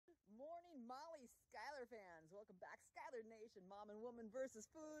fans, welcome back. Schuyler Nation, mom and woman versus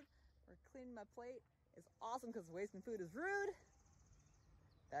food. We're cleaning my plate. It's awesome because wasting food is rude.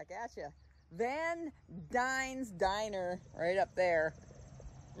 Back at ya. Van Dyne's Diner, right up there.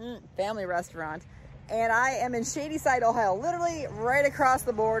 Family restaurant. And I am in Shadyside, Ohio, literally right across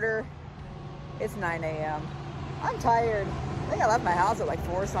the border. It's 9 a.m. I'm tired. I think I left my house at like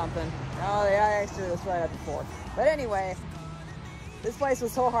 4 something. Oh, yeah, actually, it was right after 4. But anyway, this place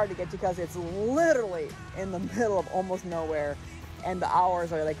was so hard to get to because it's literally in the middle of almost nowhere. And the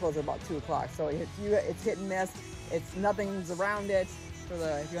hours are, they close at about 2 o'clock. So it's hit and miss. It's nothing's around it for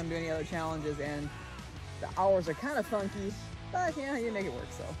if you want to do any other challenges. And the hours are kind of funky, but yeah, you make it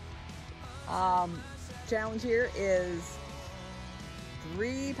work. So challenge here is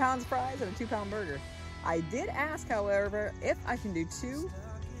 3 pounds fries and a 2-pound burger. I did ask, however, if I can do 2.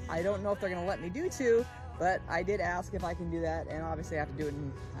 I don't know if they're gonna let me do 2, but I did ask if I can do that, and obviously I have to do it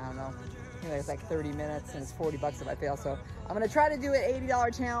in, I don't know, it's like 30 minutes and it's 40 bucks if I fail. So I'm gonna try to do an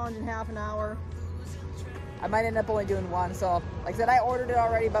 $80 challenge in half an hour. I might end up only doing 1. So like I said, I ordered it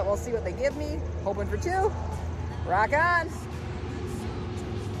already, but we'll see what they give me. Hoping for 2. Rock on.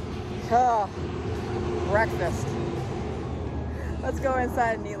 Oh, breakfast. Let's go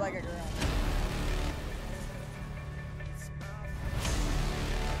inside and eat like a girl.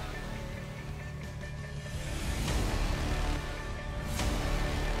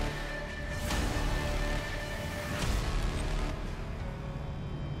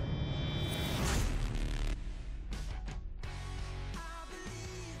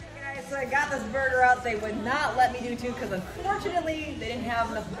 So I got this burger out. They would not let me do 2 because unfortunately they didn't have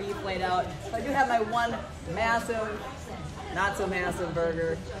enough beef laid out. So I do have my 1 massive, not so massive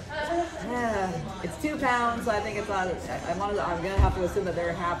burger. It's 2 pounds, so I think it's I'm gonna have to assume that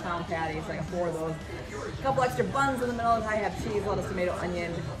they're half-pound patties. So I got 4 of those. A couple extra buns in the middle. I have cheese, lettuce, tomato,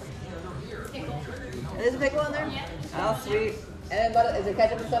 onion. There's a pickle in there? Yeah. Oh, sweet. And then is there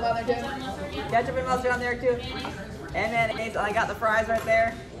ketchup and stuff on there too? Ketchup and mustard on there too. And then I got the fries right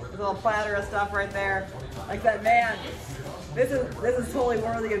there. There's a little platter of stuff right there. Like that, man, this is totally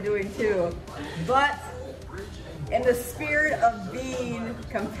worthy of doing 2. But in the spirit of being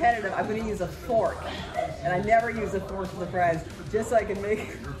competitive, I'm gonna use a fork. And I never use a fork for the fries, just so I can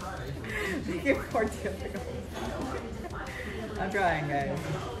make it more difficult. I'm trying, guys.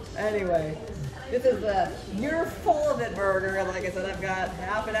 Anyway, this is the You're Full of It burger. Like I said, I've got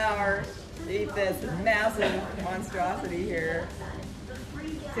half an hour to eat this massive monstrosity here.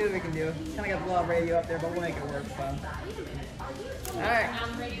 See what we can do. Kind of got the little radio up there, but we'll make it work. So. All right.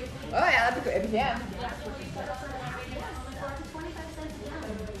 Oh yeah, that'd be cool if you can.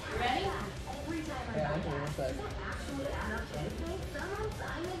 Ready? Yeah, okay, one sec.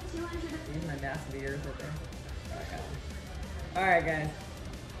 These are my massive ears right there. All right, guys.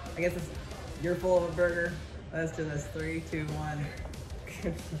 I guess You're Full of a burger. Let's do this. 3, 2, 1.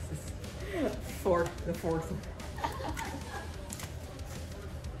 Fork. The forks.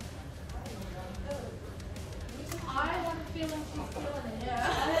 I have a feeling she's killing it. Yeah,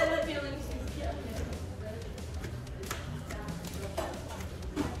 I have a feeling she's killing it.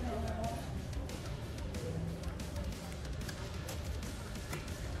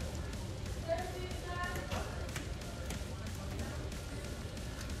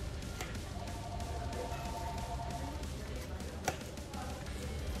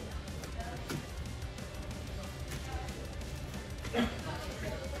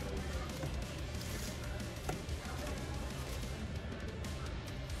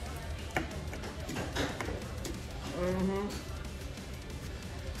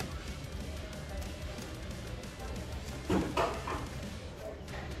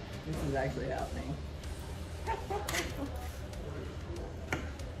 This is actually happening.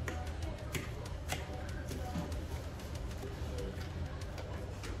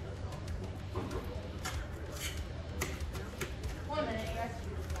 One minute, you guys.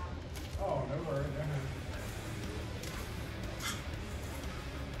 Oh, no worries.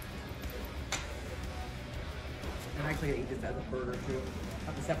 I'm actually gonna eat this as a burger too. I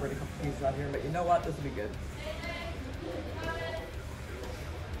have to separate a couple pieces out here, but you know what? This will be good.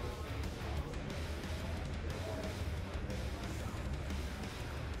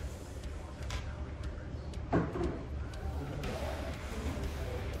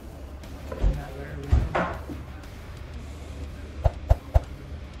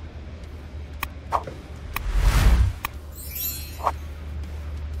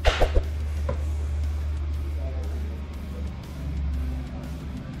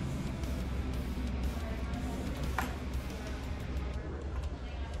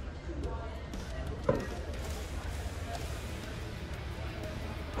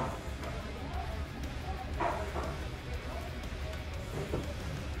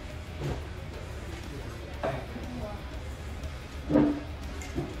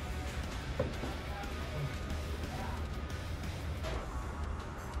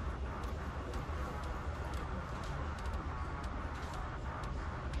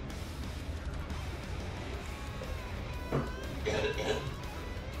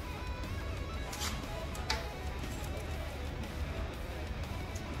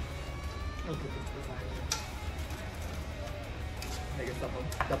 Make it double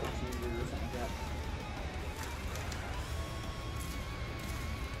cheeseburger or something like that.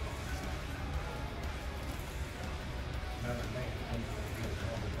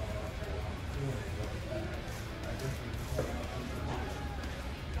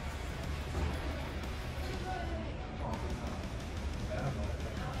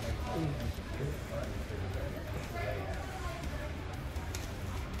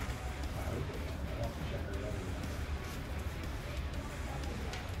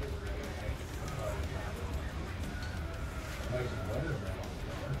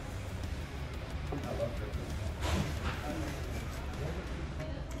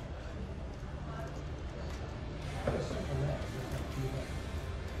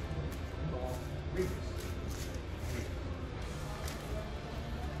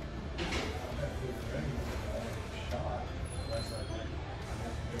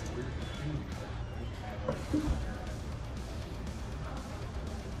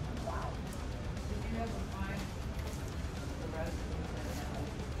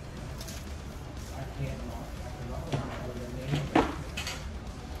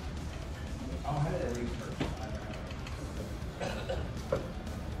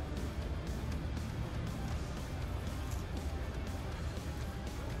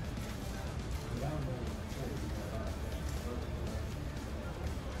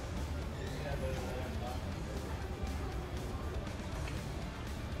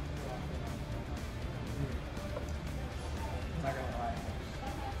 Not gonna lie.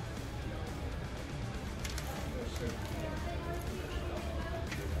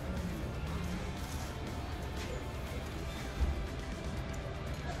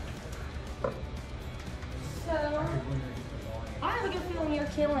 So, I have a good feeling you're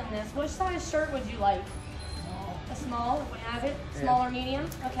killing this. Which size shirt would you like? A small, if we have it? Small or medium?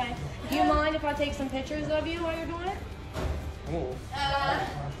 Okay. Do you mind if I take some pictures of you while you're doing it? Oh.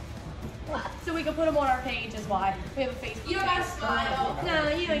 So we can put them on our page is why. We have a Facebook. You don't gotta smile. No,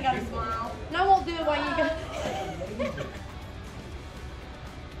 you ain't gotta smile. And I won't do it while you go.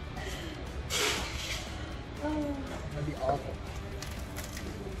 That'd be awful.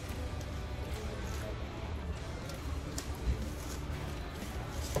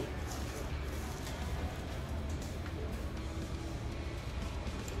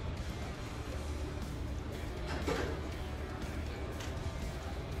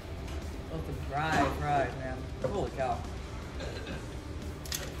 Those are dry fries, man. Holy cow.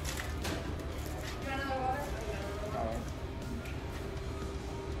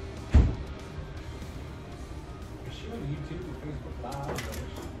 Is she on YouTube or Facebook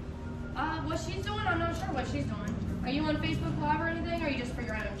Live? What she's doing, I'm not sure what she's doing. Are you on Facebook Live or anything, or are you just for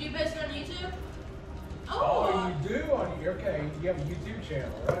your own? Do you post on YouTube? Oh, you do? Okay, you have a YouTube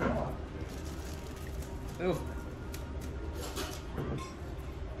channel, right on. Ooh.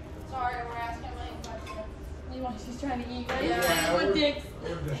 Sorry, we're asking my question. You want she's trying to eat, right? Yeah, What dicks?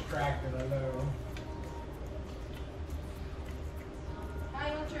 we're distracted, I know. How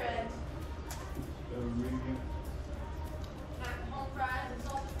you want your eggs? Home fries and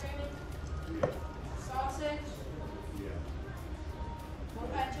sausage gravy? Yeah. Sausage? Yeah. What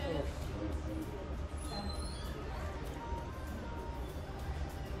patches?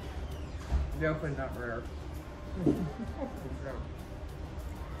 Definitely not rare.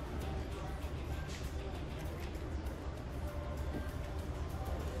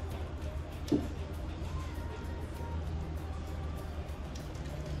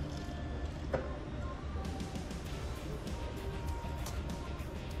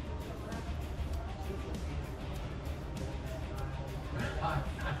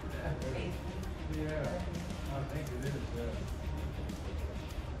 Yeah, I think it is.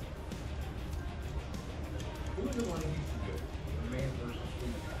 Who was the one who used to do it? The Man versus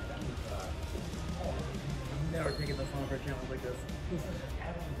Food. That was, I've never taken this one for a challenge like this.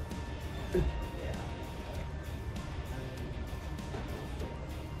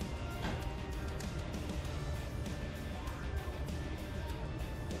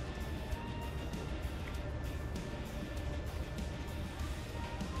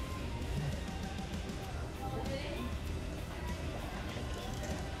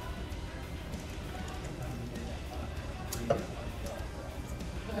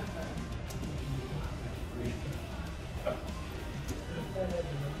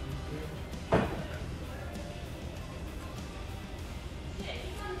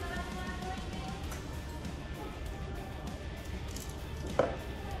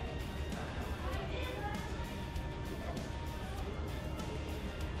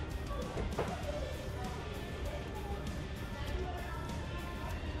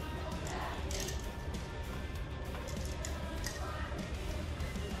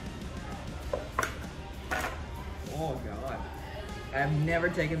 I've never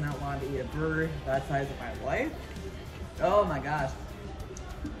taken that long to eat a burger that size in my life. Oh my gosh.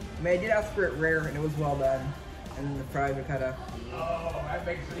 I mean, I did ask for it rare and it was well done. And then the fries are kind of... Oh, that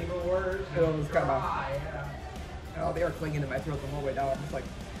makes it even worse. It was kind of... Yeah. Oh, they were clinging to my throat the whole way down. I'm just like,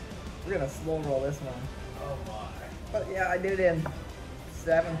 we're gonna slow roll this one. Oh my. But yeah, I did it in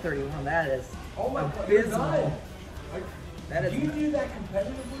 7:31. That is abysmal. abysmal. Like, That is do you do that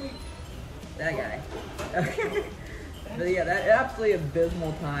competitively? that guy. But yeah, that absolutely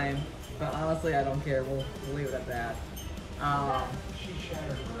abysmal time. But honestly, I don't care. We'll leave it at that. She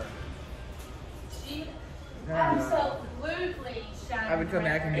shattered the record. She Uh, absolutely shattered. I would come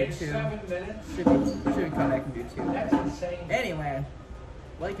back and do In 2. 7 minutes? Should come back and do 2. That's insane. Anyway,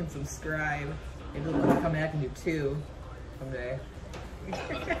 like and subscribe. If you want to come back and do 2 someday.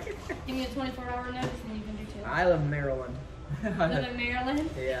 Give me a 24-hour notice and you can do 2. I live in Maryland. Live in Maryland?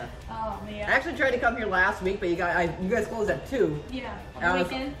 Yeah. Oh, man. I actually tried to come here last week, but you guys closed at 2. Yeah. I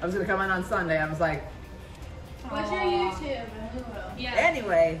Weekend? was gonna come in on Sunday. I was like, What's your YouTube? Yeah.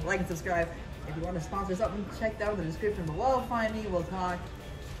 anyway, like and subscribe. If you want to sponsor something, check down in the description below. Find me. We'll talk.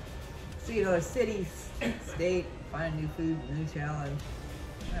 See you in another city, state. Find new food, new challenge.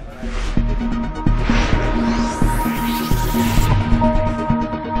 Whatever.